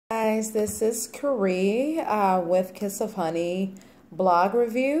guys, this is Carrie with Kiss of Honey blog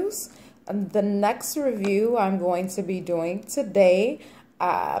reviews. The next review I'm going to be doing today,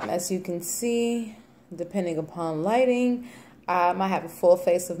 as you can see, depending upon lighting, I have a full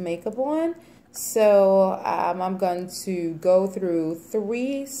face of makeup on. So I'm going to go through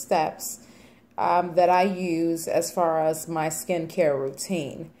 3 steps that I use as far as my skincare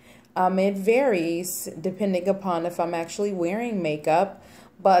routine. It varies depending upon if I'm actually wearing makeup,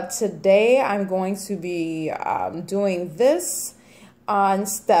 but today I'm going to be doing this on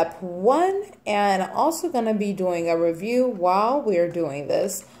step 1, and also going to be doing a review while we're doing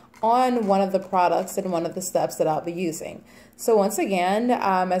this on one of the products and one of the steps that I'll be using. So once again,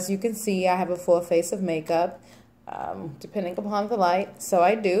 as you can see, I have a full face of makeup, depending upon the light, so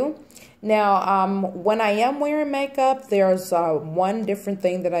I do. Now, when I am wearing makeup, there's one different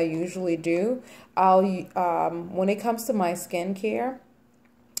thing that I usually do. When it comes to my skincare,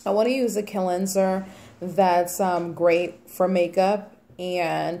 I want to use a cleanser that's great for makeup,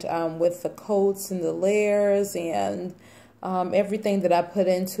 and with the coats and the layers and everything that I put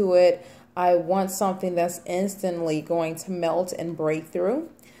into it, I want something that's instantly going to melt and break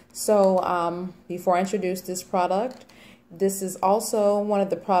through. So before I introduce this product, this is also one of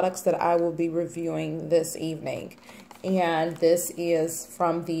the products that I will be reviewing this evening. And this is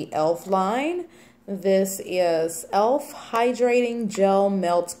from the E.l.f. line. This is E.l.f. Hydrating Gel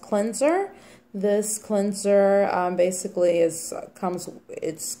Melt Cleanser. This cleanser basically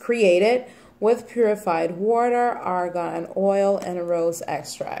it's created with purified water, argan oil, and rose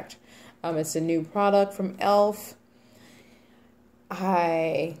extract. It's a new product from E.l.f.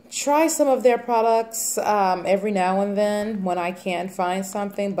 I try some of their products every now and then when I can't find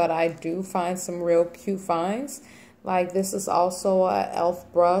something, but I do find some real cute finds. Like this is also a E.l.f.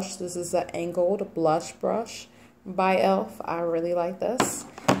 brush. This is an angled blush brush by E.l.f. I really like this.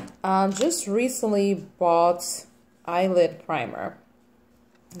 Just recently bought eyelid primer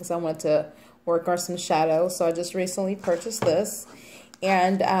because I wanted to work on some shadows, so I just recently purchased this.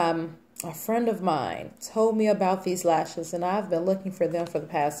 And a friend of mine told me about these lashes, and I've been looking for them for the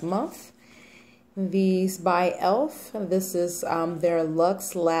past month. These by E.l.f. This is their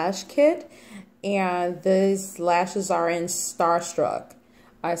Luxe Lash Kit, and these lashes are in Starstruck.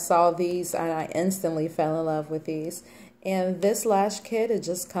 I saw these and I instantly fell in love with these. And this lash kit, it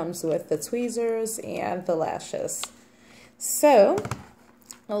just comes with the tweezers and the lashes. So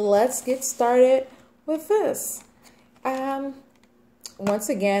let's get started with this. Once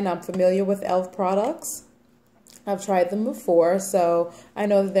again, I'm familiar with E.l.f. products. I've tried them before, so I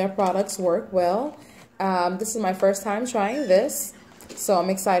know that their products work well. This is my first time trying this, so I'm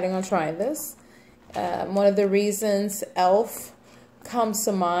excited on trying this. One of the reasons E.l.f. comes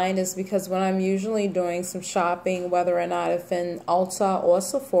to mind is because when I'm usually doing some shopping, whether or not it's in Ulta or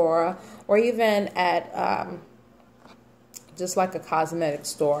Sephora, or even at just like a cosmetic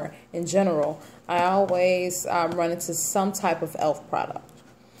store in general, I always run into some type of E.l.f. product.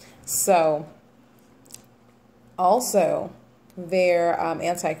 So also they're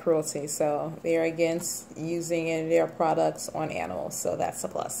anti-cruelty, so they're against using any of their products on animals, so that's a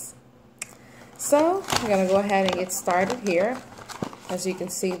plus. So I'm gonna go ahead and get started here. As you can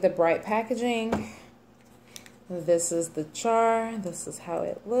see, the bright packaging. This is the jar. This is how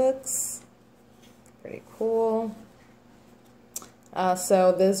it looks. Pretty cool.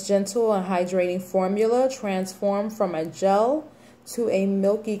 So this gentle and hydrating formula transformed from a gel to a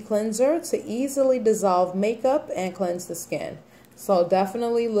milky cleanser to easily dissolve makeup and cleanse the skin. So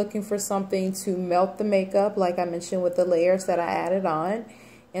definitely looking for something to melt the makeup, like I mentioned with the layers that I added on,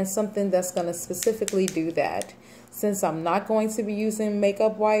 and something that's going to specifically do that. Since I'm not going to be using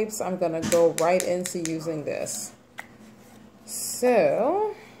makeup wipes, I'm going to go right into using this.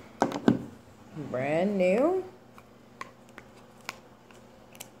 So, brand new.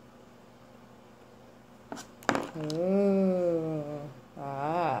 Ooh,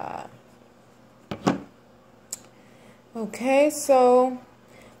 Okay, so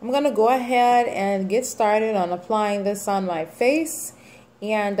I'm going to go ahead and get started on applying this on my face.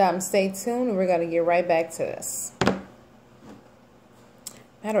 And stay tuned, we're going to get right back to this.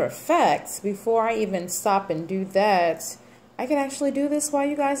 Matter of fact, before I even stop and do that, I can actually do this while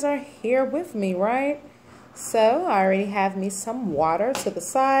you guys are here with me, right? So I already have me some water to the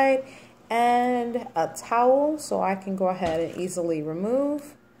side and a towel so I can go ahead and easily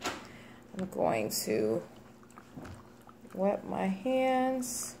remove. I'm going to wet my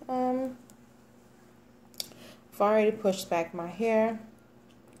hands. I've already pushed back my hair.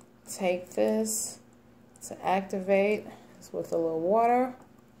 Take this to activate this with a little water.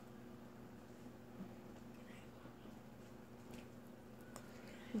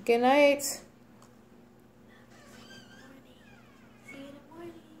 Good night.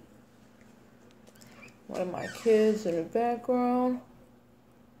 One of my kids in the background.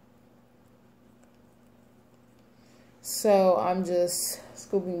 So I'm just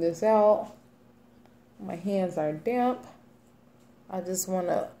scooping this out. My hands are damp. I just want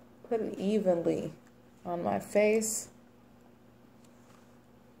to put it evenly on my face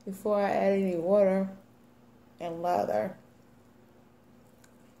before I add any water and lather.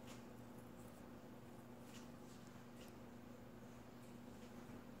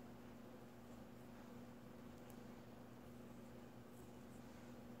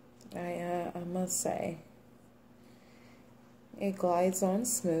 I must say, it glides on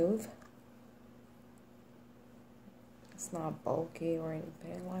smooth. It's not bulky or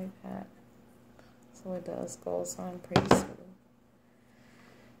anything like that. So it goes on pretty smooth.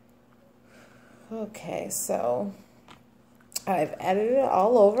 Okay, so I've added it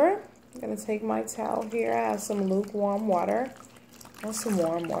all over. I'm going to take my towel here. I have some lukewarm water. Or some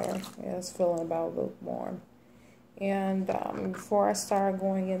warm water. Yeah, it's feeling about lukewarm. And before I start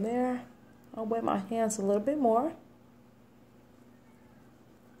going in there, I'll wet my hands a little bit more.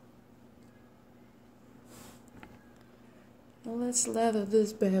 And let's lather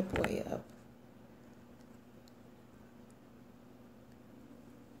this bad boy up.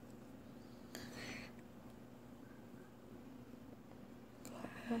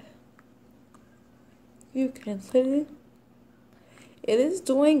 You can see it is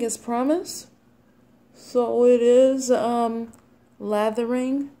doing its promise. So it is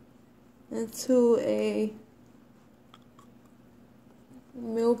lathering into a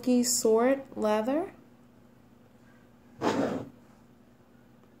milky sort lather.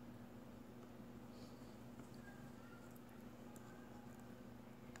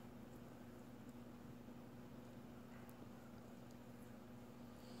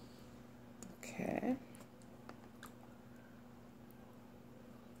 Okay.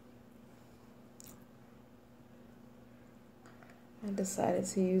 I decided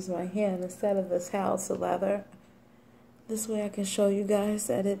to use my hand instead of the towel to lather. This way I can show you guys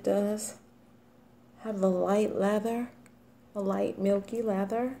that it does have a light lather, a light milky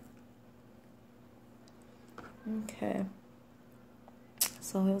lather. Okay,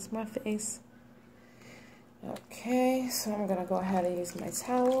 so here's my face. Okay, so I'm gonna go ahead and use my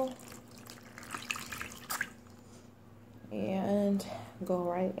towel and go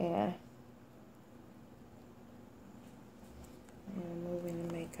right in. Removing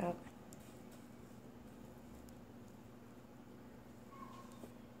the makeup.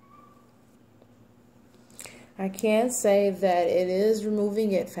 I can say that it is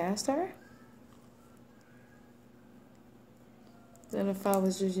removing it faster than if I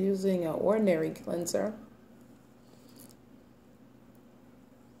was just using an ordinary cleanser.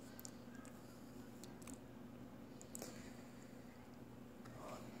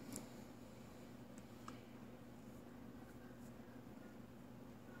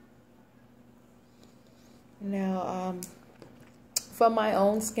 Now, for my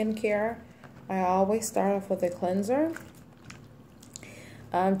own skincare, I always start off with a cleanser.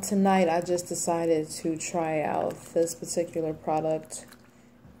 Tonight, I just decided to try out this particular product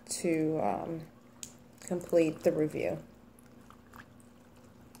to complete the review.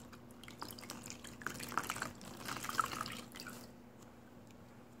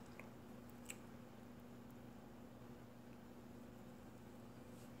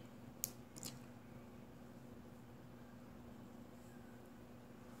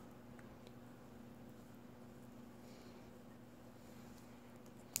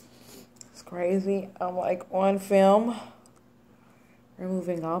 Crazy. I'm like on film,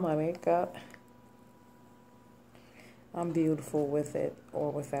 removing all my makeup. I'm beautiful with it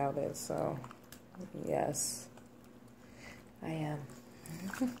or without it, so yes, I am.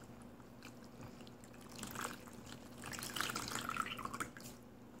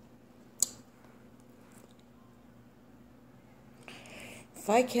 If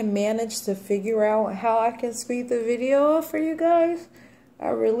I can manage to figure out how I can speed the video up for you guys, I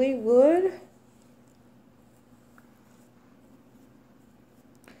really would.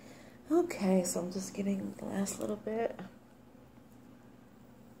 Okay, so I'm just getting the last little bit.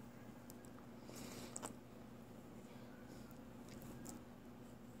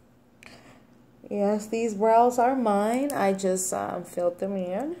 Yes, these brows are mine. I just filled them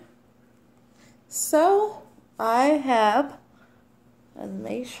in. So I have, let's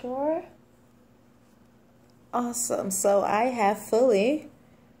make sure. Awesome. So I have fully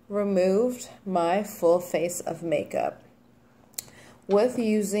removed my full face of makeup with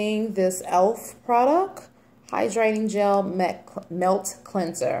using this E.l.f. product, Hydrating Gel Melt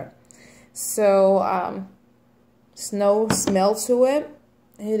Cleanser. So, no smell to it.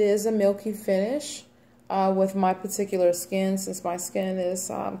 It is a milky finish with my particular skin. Since my skin is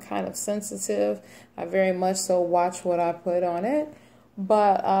kind of sensitive, I very much so watch what I put on it.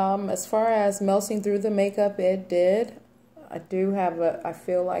 But as far as melting through the makeup, it did. I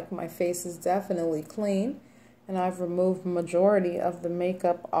feel like my face is definitely clean, and I've removed majority of the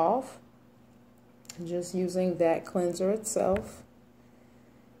makeup off just using that cleanser itself.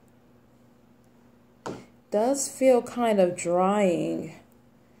 Does feel kind of drying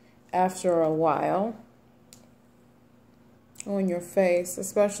after a while on your face,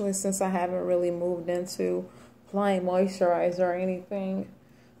 especially since I haven't really moved into applying moisturizer or anything.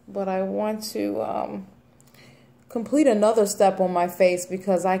 But I want to complete another step on my face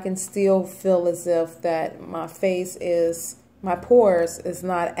because I can still feel as if that my pores is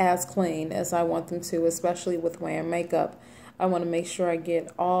not as clean as I want them to, especially with wearing makeup. I want to make sure I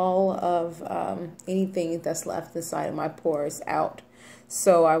get all of anything that's left inside of my pores out,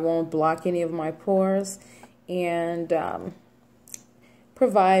 so I won't block any of my pores, and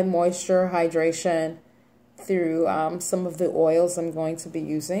provide moisture, hydration through some of the oils I'm going to be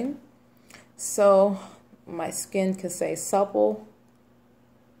using, so my skin can stay supple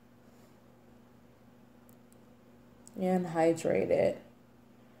and hydrated.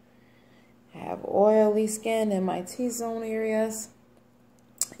 I have oily skin in my T-zone areas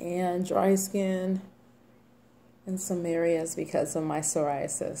and dry skin in some areas because of my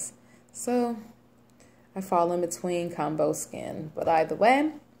psoriasis. So I fall in between combo skin. But either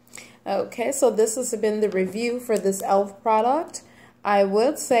way, okay, so this has been the review for this e.l.f. product. I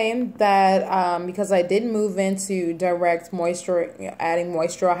would say that because I did move into direct moisture, adding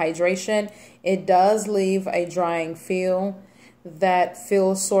moisture or hydration, it does leave a drying feel that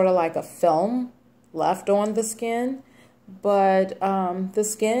feels sort of like a film left on the skin. But the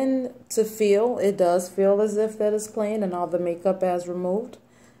skin it does feel as if that is clean and all the makeup is removed.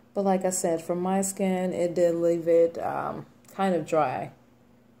 But like I said, for my skin, it did leave it kind of dry,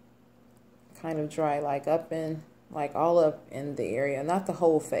 like all up in the area, not the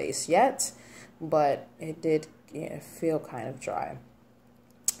whole face yet, but it did feel kind of dry.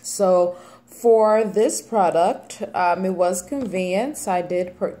 So for this product, it was convenient. I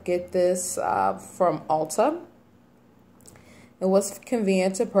did get this from Ulta. It was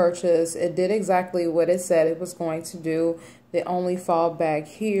convenient to purchase. It did exactly what it said it was going to do. The only fallback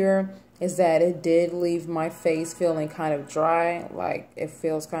here is that it did leave my face feeling kind of dry, like it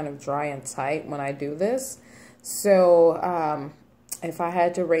feels kind of dry and tight when I do this. So if I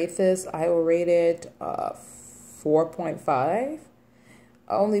had to rate this, I will rate it 4.5.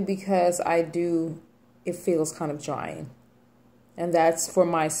 Only because it feels kind of drying. And that's for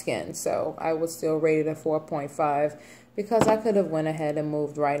my skin. So I would still rate it a 4.5 because I could have went ahead and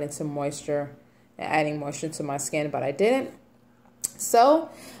moved right into moisture and adding moisture to my skin, but I didn't. So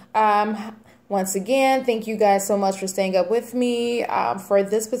once again, thank you guys so much for staying up with me for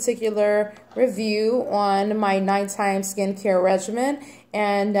this particular review on my nighttime skincare regimen.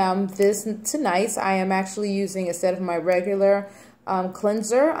 And tonight I am actually using, instead of my regular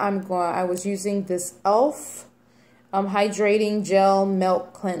cleanser, I was using this e.l.f. Hydrating Gel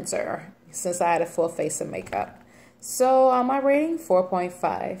Melt Cleanser since I had a full face of makeup. So my rating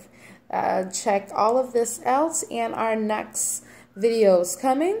 4.5. Check all of this out and our next videos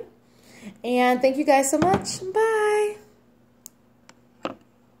coming. And thank you guys so much. Bye.